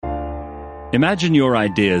Imagine your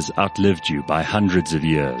ideas outlived you by hundreds of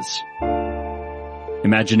years.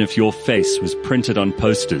 Imagine if your face was printed on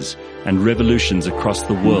posters and revolutions across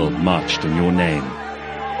the world marched in your name.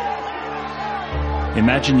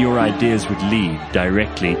 Imagine your ideas would lead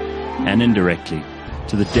directly and indirectly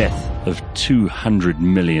to the death of 200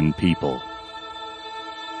 million people.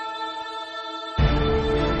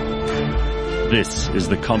 This is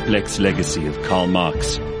the complex legacy of Karl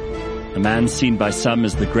Marx, a man seen by some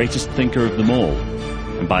as the greatest thinker of them all,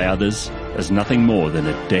 and by others as nothing more than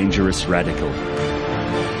a dangerous radical.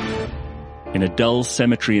 In a dull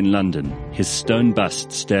cemetery in London, his stone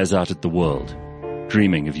bust stares out at the world,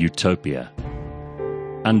 dreaming of utopia.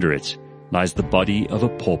 Under it lies the body of a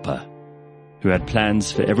pauper, who had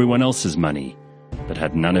plans for everyone else's money, but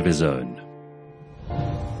had none of his own.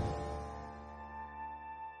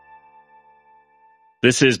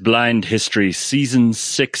 This is Blind History, Season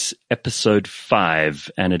 6, Episode 5,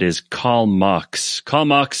 and it is Karl Marx. Karl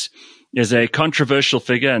Marx is a controversial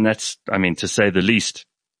figure, and that's, to say the least.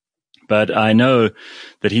 But I know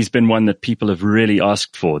that he's been one that people have really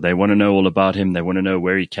asked for. They want to know all about him. They want to know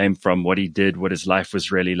where he came from, what he did, what his life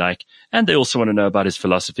was really like. And they also want to know about his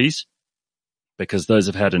philosophies, because those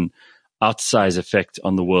have had an outsized effect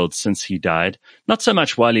on the world since he died. Not so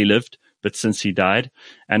much while he lived, but since he died.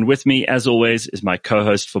 And with me, as always, is my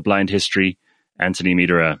co-host for Blind History, Anthony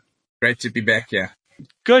Miedema. Great to be back here.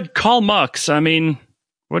 Good. Karl Marx.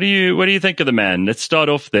 What do you think of the man? Let's start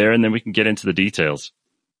off there, and then we can get into the details.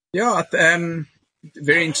 Yeah,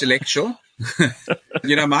 very intellectual.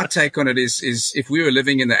 My take on it is if we were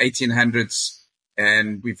living in the 1800s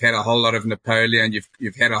and we've had a whole lot of Napoleon,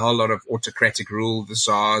 you've had a whole lot of autocratic rule, the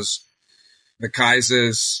Tsars, the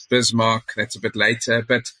Kaisers, Bismarck, that's a bit later,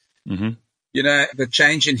 but the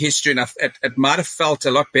change in history, and it might have felt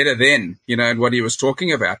a lot better then, and what he was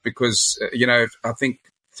talking about, because, I think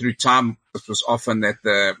through time, it was often that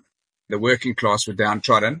the working class were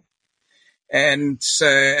downtrodden. And so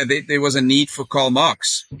there was a need for Karl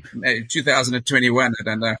Marx. 2021, I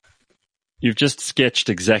don't know. You've just sketched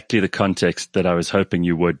exactly the context that I was hoping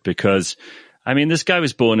you would, because, this guy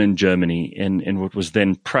was born in Germany, in what was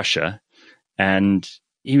then Prussia, and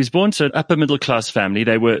he was born to an upper middle class family.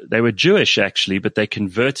 They were Jewish actually, but they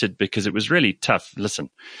converted because it was really tough.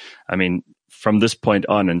 Listen, from this point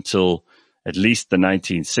on until at least the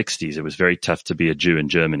 1960s, it was very tough to be a Jew in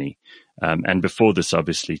Germany. And before this,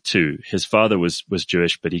 obviously, too. His father was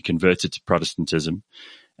Jewish, but he converted to Protestantism.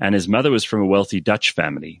 And his mother was from a wealthy Dutch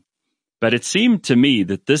family. But it seemed to me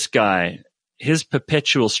that this guy, his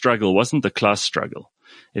perpetual struggle wasn't the class struggle.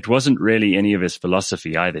 It wasn't really any of his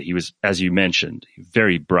philosophy either. He was, as you mentioned,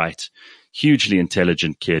 very bright, hugely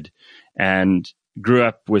intelligent kid, and grew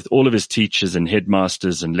up with all of his teachers and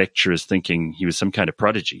headmasters and lecturers thinking he was some kind of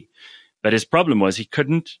prodigy. But his problem was he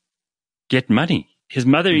couldn't get money. His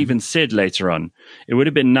mother even said later on, it would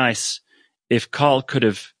have been nice if Karl could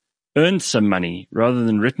have earned some money rather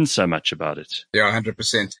than written so much about it. Yeah,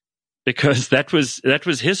 100%. Because that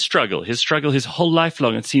was his struggle. His struggle his whole life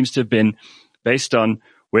long, it seems to have been based on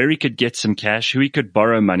where he could get some cash, who he could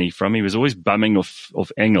borrow money from. He was always bumming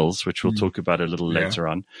off Engels, which we'll talk about a little later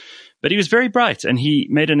on. But he was very bright, and he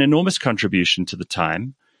made an enormous contribution to the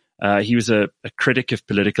time. He was a critic of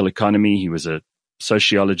political economy. He was a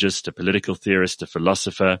sociologist, a political theorist, a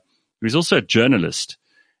philosopher. He was also a journalist,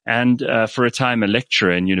 and for a time a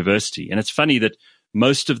lecturer in university. And it's funny that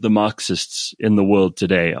most of the Marxists in the world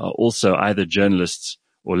today are also either journalists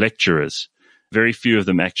or lecturers. Very few of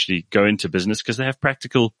them actually go into business because they have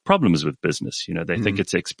practical problems with business. They think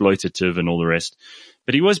it's exploitative and all the rest.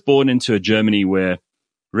 But he was born into a Germany where,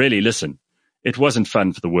 really, listen, it wasn't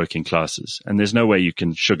fun for the working classes, and there's no way you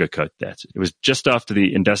can sugarcoat that. It was just after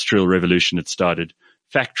the Industrial Revolution had started.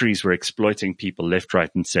 Factories were exploiting people left,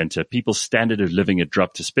 right, and center. People's standard of living had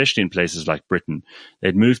dropped, especially in places like Britain.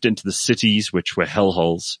 They'd moved into the cities, which were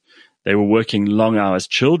hellholes. They were working long hours.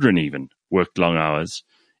 Children even worked long hours.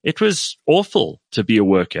 It was awful to be a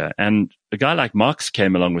worker. And a guy like Marx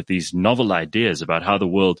came along with these novel ideas about how the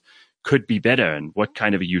world could be better and what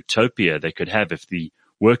kind of a utopia they could have if the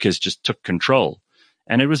workers just took control.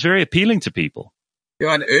 And it was very appealing to people.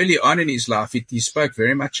 Yeah, and early on in his life, he spoke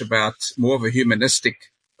very much about more of a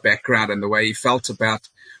humanistic background and the way he felt about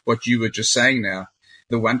what you were just saying now.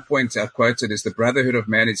 The one point I quoted is the brotherhood of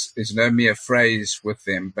man is no mere phrase with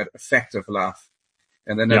them, but a fact of life.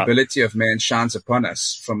 And the nobility of man shines upon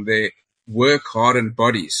us from their work-hardened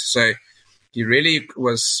bodies. So he really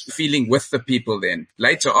was feeling with the people then.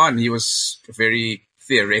 Later on, he was very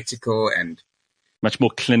theoretical and much more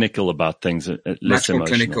clinical about things, less much more emotional.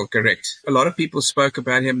 Clinical, correct. A lot of people spoke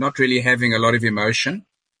about him not really having a lot of emotion.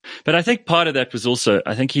 But I think part of that was also,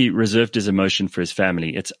 I think he reserved his emotion for his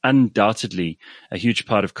family. It's undoubtedly a huge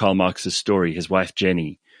part of Karl Marx's story, his wife,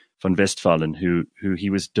 Jenny von Westphalen, who he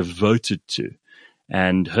was devoted to.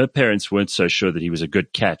 And her parents weren't so sure that he was a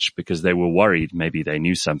good catch because they were worried, maybe they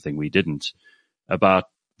knew something we didn't, about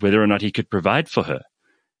whether or not he could provide for her.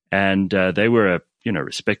 And they were a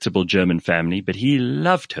respectable German family, but he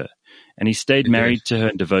loved her. And he stayed married to her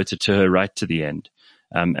and devoted to her right to the end.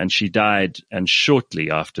 And she died, and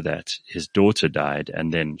shortly after that, his daughter died,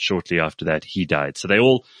 and then shortly after that, he died. So they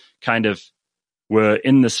all kind of were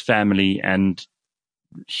in this family and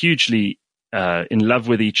hugely in love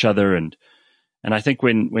with each other. And I think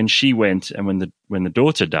when she went and when the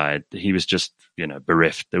daughter died, he was just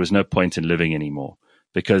bereft. There was no point in living anymore,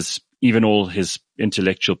 because even all his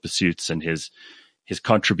intellectual pursuits and his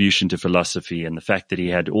contribution to philosophy and the fact that he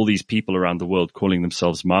had all these people around the world calling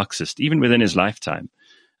themselves Marxist, even within his lifetime,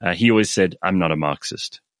 he always said, "I'm not a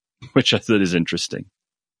Marxist," which I thought is interesting.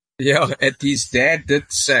 Yeah, his dad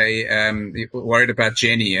did say he was worried about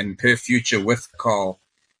Jenny and her future with Karl.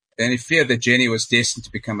 And he feared that Jenny was destined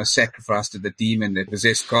to become a sacrifice to the demon that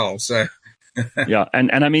possessed Karl. So, yeah,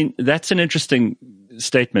 and I mean, that's an interesting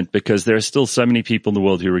statement, because there are still so many people in the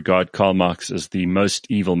world who regard Karl Marx as the most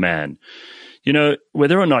evil man.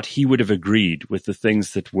 Whether or not he would have agreed with the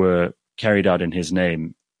things that were carried out in his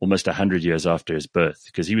name almost 100 years after his birth,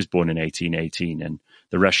 because he was born in 1818 and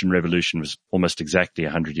the Russian Revolution was almost exactly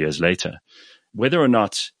 100 years later. Whether or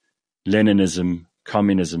not Leninism,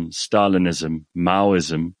 communism, Stalinism,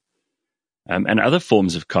 Maoism, and other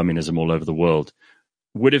forms of communism all over the world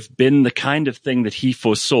would have been the kind of thing that he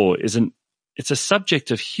foresaw it's a subject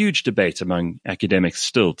of huge debate among academics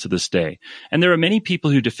still to this day. And there are many people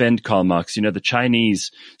who defend Karl Marx. The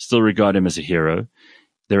Chinese still regard him as a hero.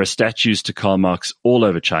 There are statues to Karl Marx all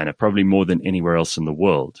over China, probably more than anywhere else in the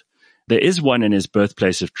world. There is one in his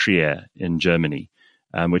birthplace of Trier in Germany,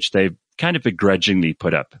 which they kind of begrudgingly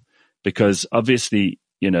put up, because obviously,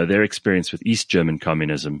 their experience with East German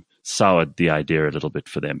communism soured the idea a little bit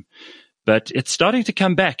for them. But it's starting to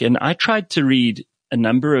come back. And I tried to read a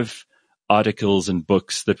number of articles and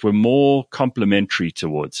books that were more complimentary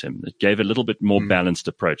towards him, that gave a little bit more balanced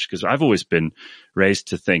approach, because I've always been raised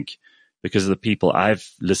to think, because of the people I've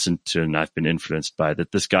listened to and I've been influenced by,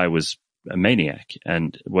 that this guy was a maniac.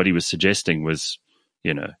 And what he was suggesting was,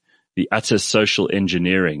 the utter social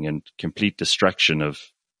engineering and complete destruction of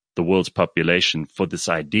the world's population for this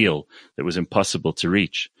ideal that was impossible to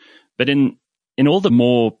reach. But in all the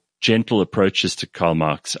more gentle approaches to Karl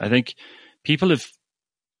Marx, I think people have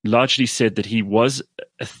largely said that he was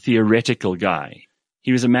a theoretical guy.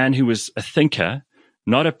 He was a man who was a thinker,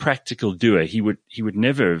 not a practical doer. He would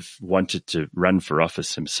never have wanted to run for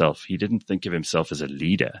office himself. He didn't think of himself as a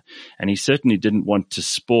leader, and he certainly didn't want to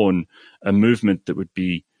spawn a movement that would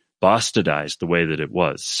be bastardized the way that it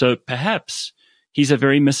was. So perhaps he's a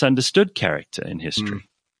very misunderstood character in history.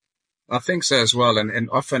 I think so as well. And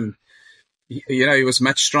often, he was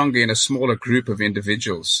much stronger in a smaller group of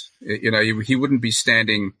individuals. He wouldn't be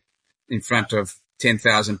standing in front of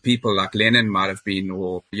 10,000 people like Lenin might have been,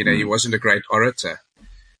 or, he wasn't a great orator.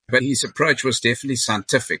 But his approach was definitely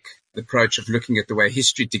scientific, the approach of looking at the way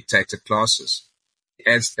history dictated classes.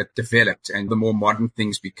 As it developed and the more modern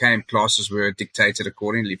things became, classes were dictated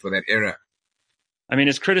accordingly for that era. I mean,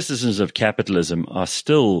 his criticisms of capitalism are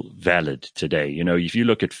still valid today. If you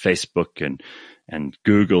look at Facebook and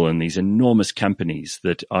Google and these enormous companies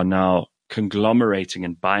that are now conglomerating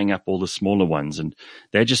and buying up all the smaller ones, and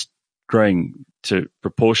they're just growing to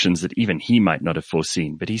proportions that even he might not have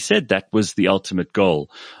foreseen. But he said that was the ultimate goal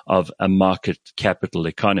of a market capital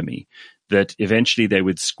economy, that eventually they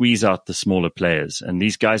would squeeze out the smaller players and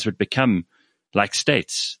these guys would become like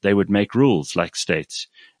states. They would make rules like states.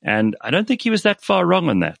 And I don't think he was that far wrong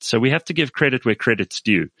on that. So we have to give credit where credit's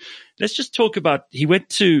due. Let's just talk about, he went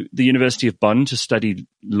to the University of Bonn to study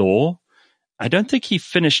law. I don't think he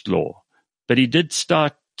finished law, but he did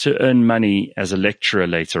start to earn money as a lecturer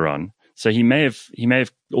later on. So he may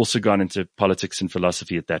have also gone into politics and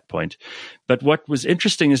philosophy at that point. But what was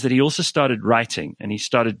interesting is that he also started writing, and he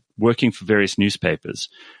started working for various newspapers.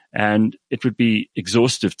 And it would be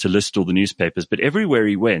exhaustive to list all the newspapers, but everywhere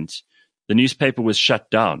he went, the newspaper was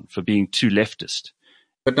shut down for being too leftist.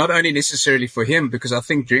 But not only necessarily for him, because I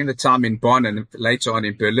think during the time in Bonn and later on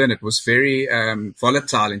in Berlin, it was very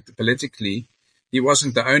volatile politically. He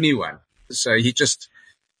wasn't the only one. So he just,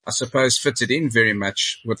 I suppose, fitted in very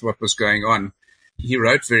much with what was going on. He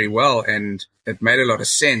wrote very well, and it made a lot of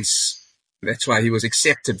sense. That's why he was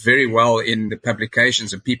accepted very well in the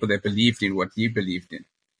publications of people that believed in what he believed in.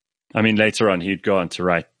 I mean, later on, he'd go on to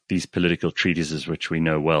write these political treatises, which we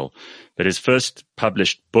know well. But his first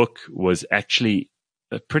published book was actually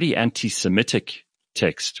a pretty anti-Semitic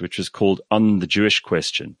text, which was called On the Jewish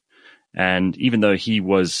Question. And even though he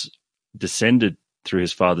was descended through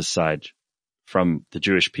his father's side from the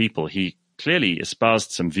Jewish people, he clearly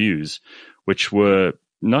espoused some views which were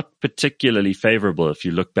not particularly favorable if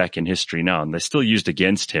you look back in history now. And they're still used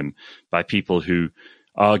against him by people who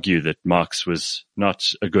argue that Marx was not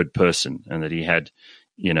a good person and that he had,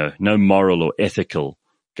 no moral or ethical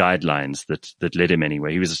guidelines that led him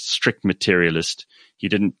anywhere. He was a strict materialist. He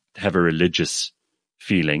didn't have a religious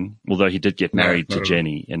feeling, although he did get married to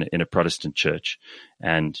Jenny in a Protestant church.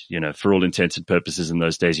 And, for all intents and purposes in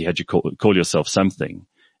those days, you had to call yourself something,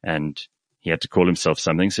 and he had to call himself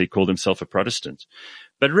something. So he called himself a Protestant.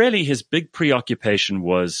 But really his big preoccupation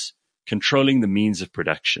was controlling the means of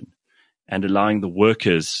production and allowing the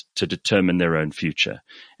workers to determine their own future.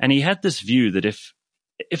 And he had this view that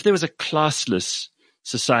if there was a classless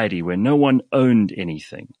society where no one owned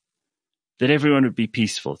anything, that everyone would be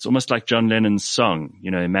peaceful. It's almost like John Lennon's song,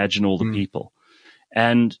 Imagine All the People.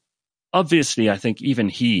 And obviously, I think even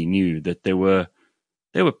he knew that there were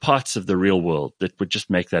parts of the real world that would just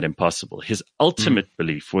make that impossible. His ultimate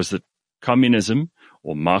belief was that communism,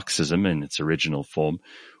 or Marxism in its original form,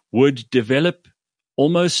 would develop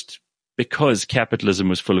almost because capitalism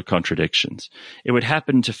was full of contradictions. It would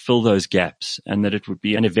happen to fill those gaps, and that it would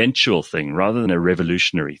be an eventual thing rather than a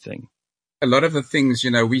revolutionary thing. A lot of the things,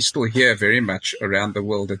 we still hear very much around the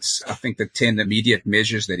world. It's, I think, the 10 immediate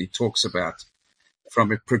measures that he talks about,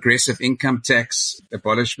 from a progressive income tax,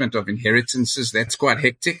 abolishment of inheritances. That's quite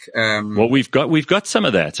hectic. Well, we've got some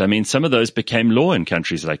of that. I mean, some of those became law in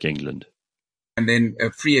countries like England. And then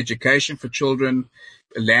free education for children,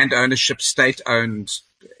 land ownership, state-owned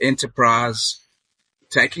enterprise,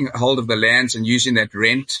 taking hold of the lands and using that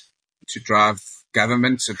rent to drive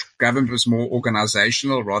government. So government was more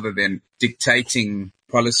organizational rather than dictating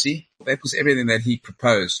policy. That was everything that he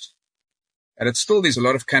proposed. And there's a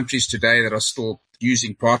lot of countries today that are still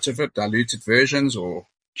using part of it, diluted versions or.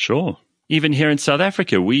 Sure. Even here in South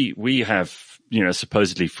Africa, we have,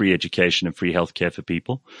 supposedly free education and free healthcare for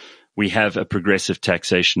people. We have a progressive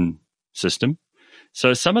taxation system.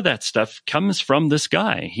 So some of that stuff comes from this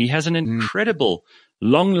guy. He has an incredible,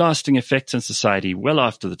 long-lasting effect on society well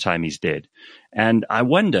after the time he's dead. And I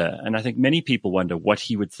wonder, and I think many people wonder, what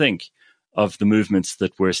he would think of the movements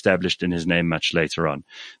that were established in his name much later on.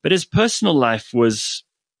 But his personal life was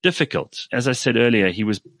difficult. As I said earlier, he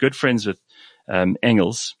was good friends with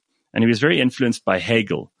Engels, and he was very influenced by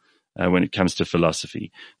Hegel when it comes to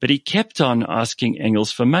philosophy. But he kept on asking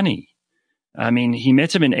Engels for money. I mean, he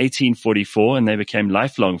met him in 1844 and they became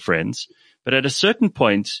lifelong friends. But at a certain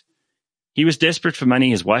point, he was desperate for money.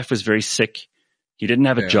 His wife was very sick. He didn't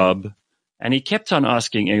have a job. And he kept on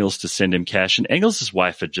asking Engels to send him cash. And Engels'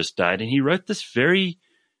 wife had just died. And he wrote this very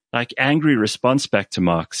angry response back to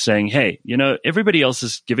Marx saying, hey, everybody else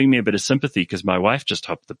is giving me a bit of sympathy because my wife just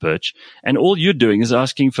hopped the perch. And all you're doing is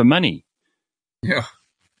asking for money. Yeah.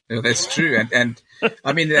 Yeah, that's true. And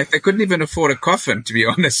I mean, they couldn't even afford a coffin, to be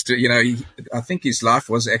honest. I think his life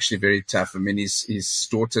was actually very tough. I mean, his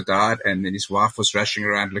daughter died and then his wife was rushing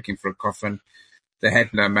around looking for a coffin. They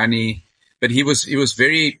had no money, but he was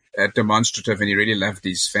very demonstrative and he really loved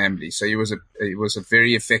his family. So he was a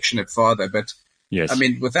very affectionate father, but yes. I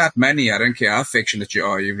mean, without money, I don't care how affectionate you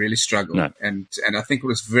are, you really struggle. No. And I think it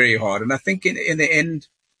was very hard. And I think in the end,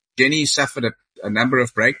 Jenny suffered a number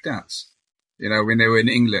of breakdowns. When they were in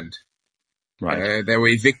England, right? They were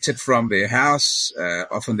evicted from their house.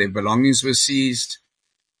 Often their belongings were seized.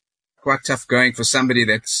 Quite tough going for somebody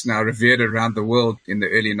that's now revered around the world in the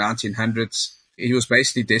early 1900s. He was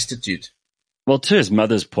basically destitute. Well, to his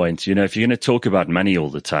mother's point, if you're going to talk about money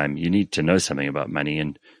all the time, you need to know something about money.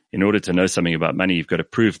 And in order to know something about money, you've got to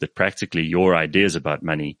prove that practically your ideas about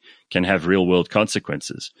money can have real world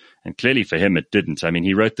consequences. And clearly for him, it didn't. I mean,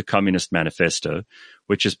 he wrote the Communist Manifesto,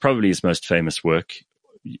 which is probably his most famous work.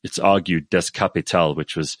 It's argued Das Kapital,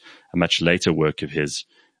 which was a much later work of his,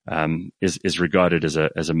 is regarded as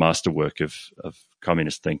a masterwork of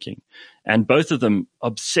communist thinking. And both of them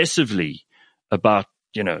obsessively about,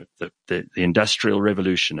 the industrial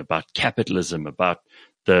revolution, about capitalism, about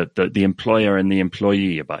the employer and the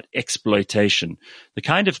employee, about exploitation, the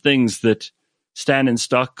kind of things that stand in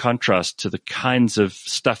stark contrast to the kinds of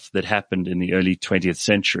stuff that happened in the early 20th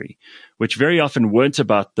century, which very often weren't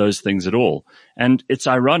about those things at all. And it's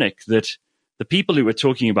ironic that the people who were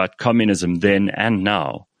talking about communism then and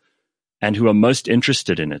now, and who are most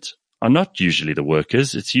interested in it, are not usually the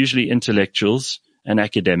workers. It's usually intellectuals and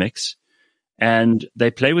academics. And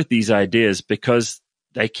they play with these ideas because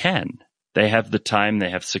they can. They have the time, they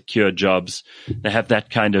have secure jobs, they have that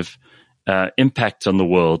kind of impact on the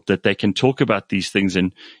world that they can talk about these things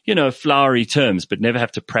in, flowery terms, but never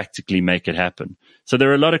have to practically make it happen. So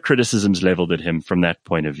there are a lot of criticisms leveled at him from that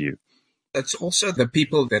point of view. It's also the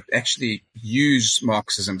people that actually use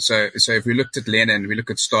Marxism. So if we looked at Lenin, we look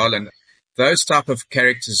at Stalin, those type of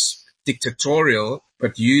characters, dictatorial,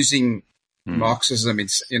 but using Marxism,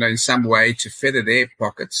 in some way to feather their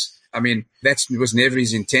pockets. I mean, that was never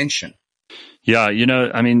his intention. Yeah,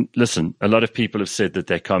 listen, a lot of people have said that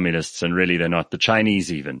they're communists, and really they're not. The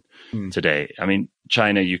Chinese even today. I mean,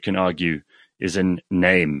 China, you can argue, is in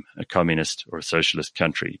name a communist or a socialist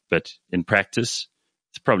country, but in practice,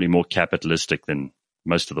 it's probably more capitalistic than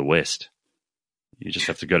most of the West. You just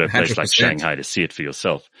have to go to a place 100%. Like Shanghai to see it for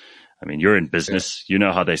yourself. I mean, you're in business. Yeah. You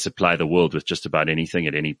know how they supply the world with just about anything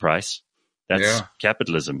at any price. That's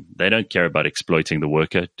capitalism. They don't care about exploiting the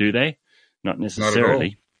worker, do they? Not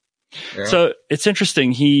necessarily. Not yeah. So it's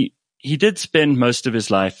interesting. He did spend most of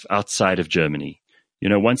his life outside of Germany.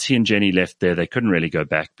 Once he and Jenny left there, they couldn't really go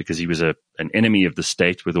back because he was an enemy of the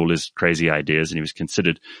state with all his crazy ideas, and he was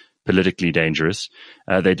considered politically dangerous.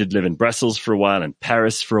 They did live in Brussels for a while and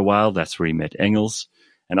Paris for a while. That's where he met Engels.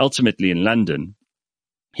 And ultimately in London,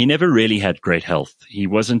 he never really had great health. He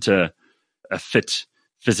wasn't a fit,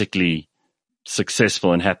 physically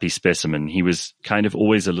successful and happy specimen. He was kind of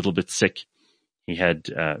always a little bit sick. He had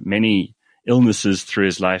many illnesses through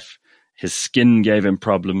his life. His skin gave him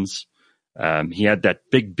problems. He had that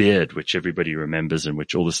big beard, which everybody remembers and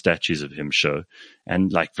which all the statues of him show,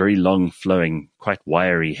 and like very long, flowing, quite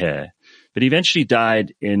wiry hair. But he eventually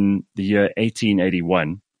died in the year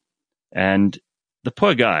 1881. And the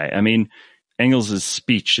poor guy, I mean, Engels'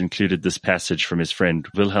 speech included this passage from his friend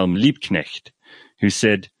Wilhelm Liebknecht, who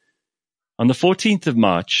said, "On the 14th of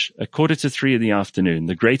March, 2:45 in the afternoon,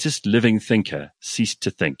 the greatest living thinker ceased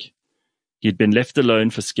to think. He had been left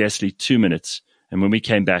alone for scarcely 2 minutes, and when we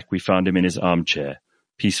came back, we found him in his armchair,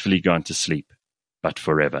 peacefully gone to sleep, but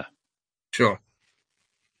forever." Sure.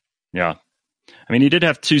 Yeah. I mean, he did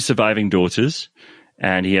have 2 surviving daughters,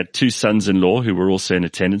 and he had 2 sons-in-law who were also in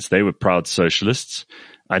attendance. They were proud socialists.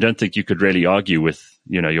 I don't think you could really argue with,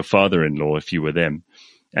 your father-in-law if you were them.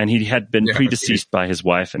 And he had been predeceased by his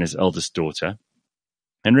wife and his eldest daughter.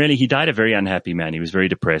 And really, he died a very unhappy man. He was very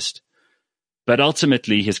depressed. But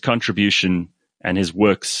ultimately, his contribution and his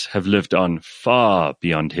works have lived on far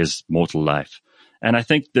beyond his mortal life. And I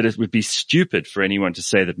think that it would be stupid for anyone to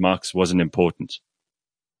say that Marx wasn't important.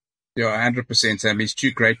 Yeah, 100%. His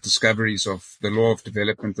 2 great discoveries of the law of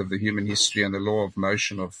development of the human history and the law of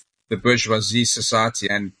motion of the bourgeoisie society,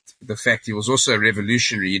 and the fact he was also a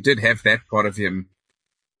revolutionary. He did have that part of him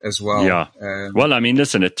as well. Yeah. Well, I mean,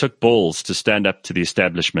 listen, it took balls to stand up to the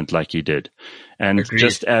establishment like he did. And agreed.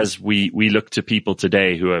 Just as we look to people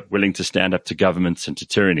today who are willing to stand up to governments and to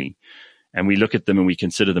tyranny, and we look at them and we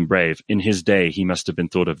consider them brave, in his day, he must have been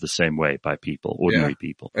thought of the same way by people, ordinary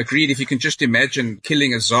people. Agreed. If you can just imagine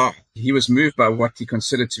killing a Tsar, he was moved by what he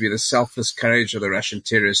considered to be the selfless courage of the Russian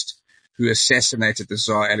terrorist who assassinated the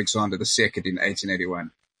Tsar Alexander II in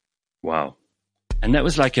 1881. Wow. And that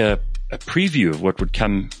was like a preview of what would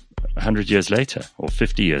come 100 years later, or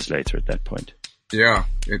 50 years later at that point. Yeah,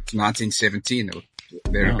 it's 1917 or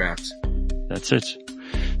thereabouts. That's it.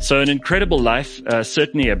 So an incredible life,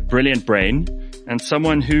 certainly a brilliant brain, and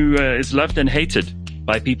someone who is loved and hated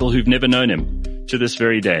by people who've never known him to this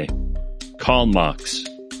very day. Karl Marx.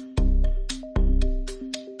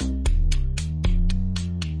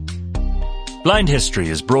 Blind History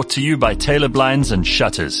is brought to you by Taylor Blinds and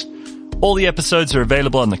Shutters. All the episodes are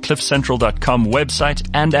available on the cliffcentral.com website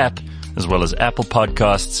and app, as well as Apple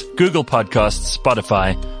Podcasts, Google Podcasts,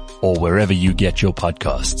 Spotify, or wherever you get your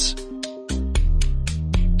podcasts.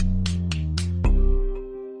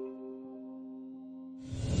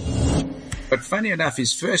 But funny enough,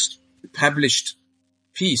 his first published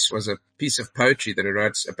piece was a piece of poetry that he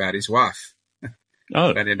wrote about his wife.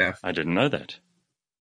 Oh, funny enough. I didn't know that.